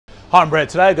Hi, I'm Brett.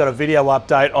 Today I've got a video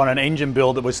update on an engine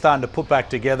build that we're starting to put back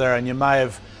together, and you may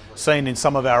have seen in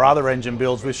some of our other engine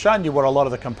builds, we've shown you what a lot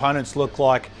of the components look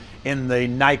like in the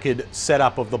naked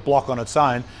setup of the block on its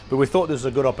own, but we thought this was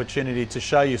a good opportunity to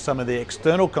show you some of the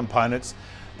external components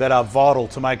that are vital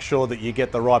to make sure that you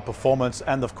get the right performance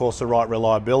and of course the right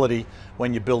reliability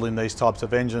when you're building these types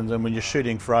of engines. And when you're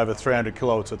shooting for over 300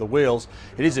 kilowatts at the wheels,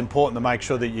 it is important to make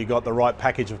sure that you got the right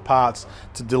package of parts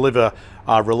to deliver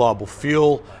reliable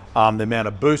fuel, the amount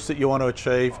of boost that you want to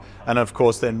achieve, and of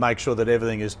course then make sure that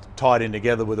everything is tied in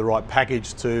together with the right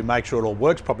package to make sure it all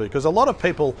works properly. Because a lot of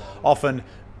people often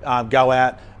go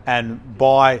out and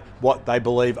buy what they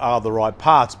believe are the right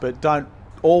parts, but don't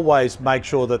always make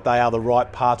sure that they are the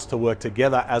right parts to work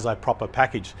together as a proper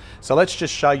package. So let's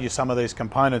just show you some of these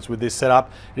components with this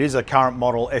setup. It is a current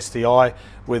model STi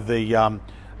with the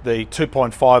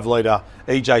 2.5 litre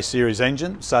EJ series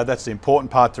engine, so that's the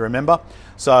important part to remember.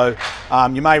 So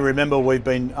you may remember we've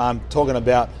been talking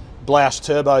about Blausch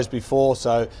turbos before,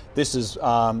 so this is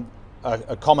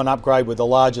a common upgrade with the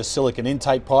larger silicon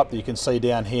intake pipe that you can see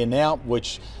down here now,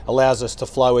 which allows us to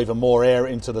flow even more air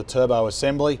into the turbo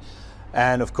assembly.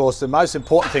 And of course the most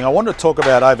important thing I want to talk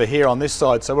about over here on this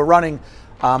side, so we're running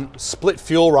split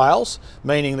fuel rails,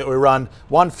 meaning that we run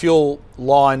one fuel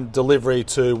line delivery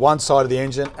to one side of the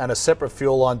engine and a separate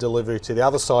fuel line delivery to the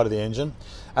other side of the engine.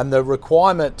 And the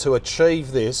requirement to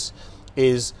achieve this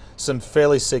is some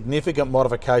fairly significant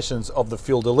modifications of the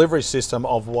fuel delivery system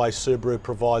of the way Subaru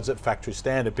provides it factory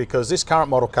standard, because this current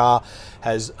model car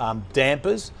has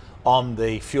dampers on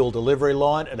the fuel delivery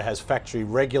line. It has factory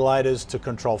regulators to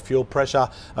control fuel pressure,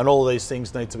 and all of these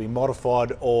things need to be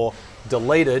modified or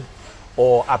deleted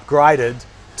or upgraded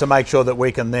to make sure that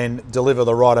we can then deliver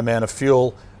the right amount of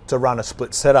fuel to run a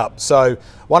split setup. So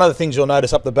one of the things you'll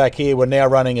notice up the back here, we're now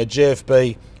running a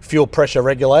GFB fuel pressure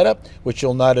regulator, which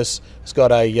you'll notice it's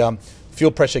got a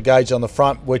fuel pressure gauge on the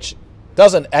front, which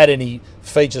doesn't add any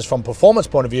features from performance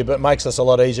point of view, but makes us a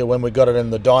lot easier when we've got it in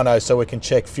the dyno, so we can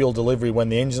check fuel delivery when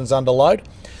the engine's under load,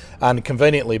 and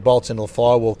conveniently bolts into the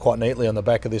firewall quite neatly on the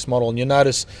back of this model. And you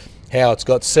notice how it's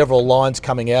got several lines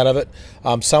coming out of it.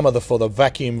 Some of for the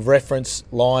vacuum reference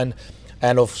line,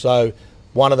 and also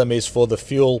one of them is for the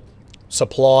fuel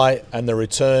supply and the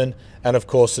return, and of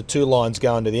course the two lines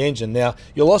go into the engine. Now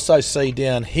you'll also see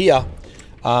down here,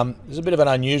 there's a bit of an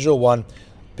unusual one,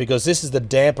 because this is the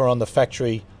damper on the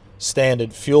factory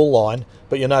standard fuel line,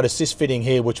 but you'll notice this fitting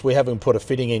here, which we haven't put a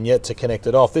fitting in yet to connect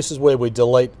it off. This is where we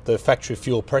delete the factory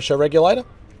fuel pressure regulator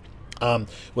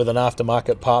with an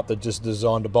aftermarket part that's just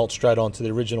designed to bolt straight onto the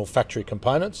original factory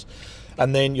components.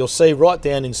 And then you'll see right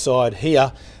down inside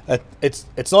here,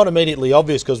 it's not immediately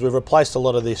obvious because we've replaced a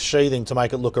lot of this sheathing to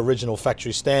make it look original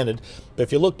factory standard, but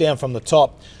if you look down from the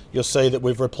top, you'll see that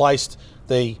we've replaced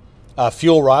the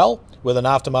fuel rail with an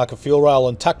aftermarket fuel rail,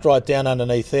 and tucked right down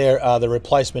underneath there are the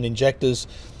replacement injectors,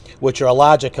 which are a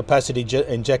larger capacity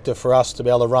injector for us to be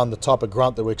able to run the type of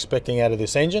grunt that we're expecting out of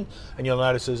this engine. And you'll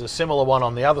notice there's a similar one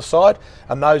on the other side,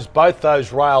 and both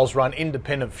those rails run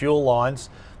independent fuel lines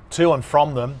to and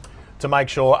from them to make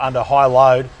sure under high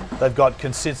load they've got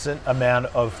consistent amount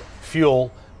of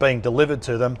fuel being delivered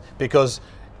to them. Because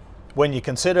when you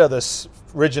consider this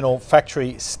original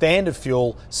factory standard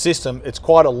fuel system, it's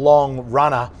quite a long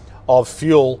runner of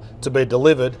fuel to be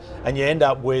delivered, and you end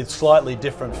up with slightly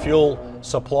different fuel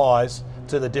supplies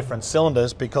to the different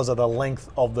cylinders because of the length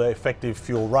of the effective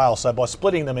fuel rail. So by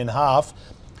splitting them in half,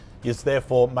 it's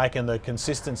therefore making the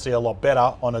consistency a lot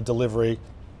better on a delivery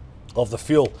of the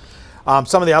fuel.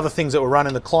 Some of the other things that we're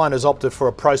running, the client has opted for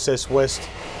a Process West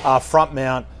front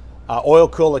mount oil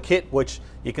cooler kit, which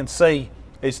you can see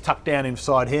is tucked down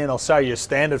inside here, and I'll show you a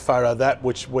standard photo of that,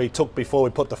 which we took before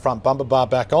we put the front bumper bar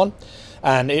back on.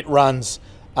 And it runs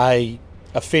a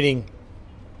fitting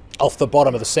off the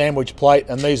bottom of the sandwich plate,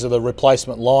 and these are the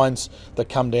replacement lines that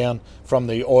come down from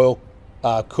the oil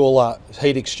cooler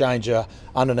heat exchanger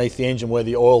underneath the engine where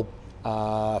the oil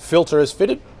filter is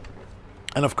fitted.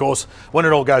 And of course, when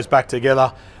it all goes back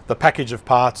together, the package of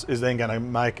parts is then going to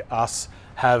make us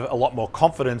have a lot more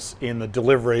confidence in the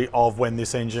delivery of when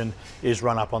this engine is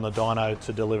run up on the dyno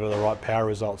to deliver the right power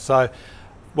results. So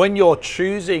when you're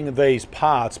choosing these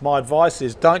parts, my advice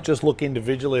is don't just look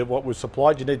individually at what was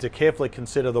supplied. You need to carefully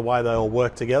consider the way they all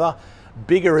work together.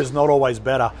 Bigger is not always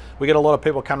better. We get a lot of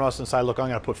people come to us and say, look, I'm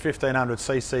going to put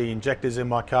 1500cc injectors in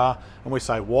my car. And we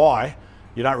say, why?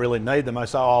 You don't really need them. I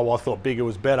say, oh, well, I thought bigger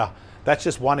was better. That's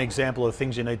just one example of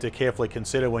things you need to carefully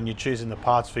consider when you're choosing the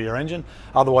parts for your engine.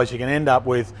 Otherwise, you can end up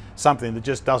with something that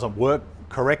just doesn't work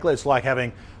correctly. It's like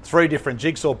having 3 different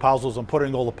jigsaw puzzles and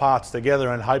putting all the parts together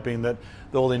and hoping that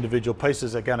all the individual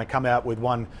pieces are going to come out with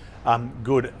one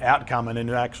good outcome. And in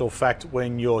actual fact,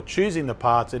 when you're choosing the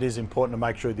parts, it is important to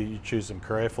make sure that you choose them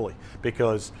carefully,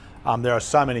 because there are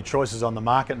so many choices on the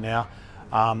market now.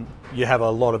 You have a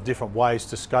lot of different ways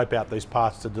to scope out these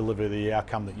parts to deliver the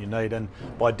outcome that you need, and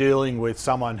by dealing with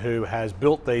someone who has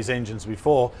built these engines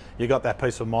before, you got that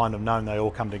peace of mind of knowing they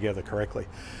all come together correctly.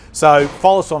 So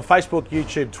follow us on Facebook,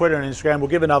 YouTube, Twitter and Instagram. We'll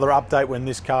give another update when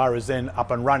this car is then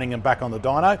up and running and back on the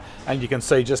dyno, and you can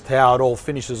see just how it all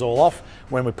finishes all off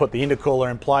when we put the intercooler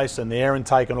in place and the air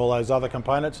intake and all those other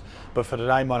components. But for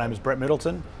today, my name is Brett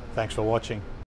Middleton. Thanks for watching.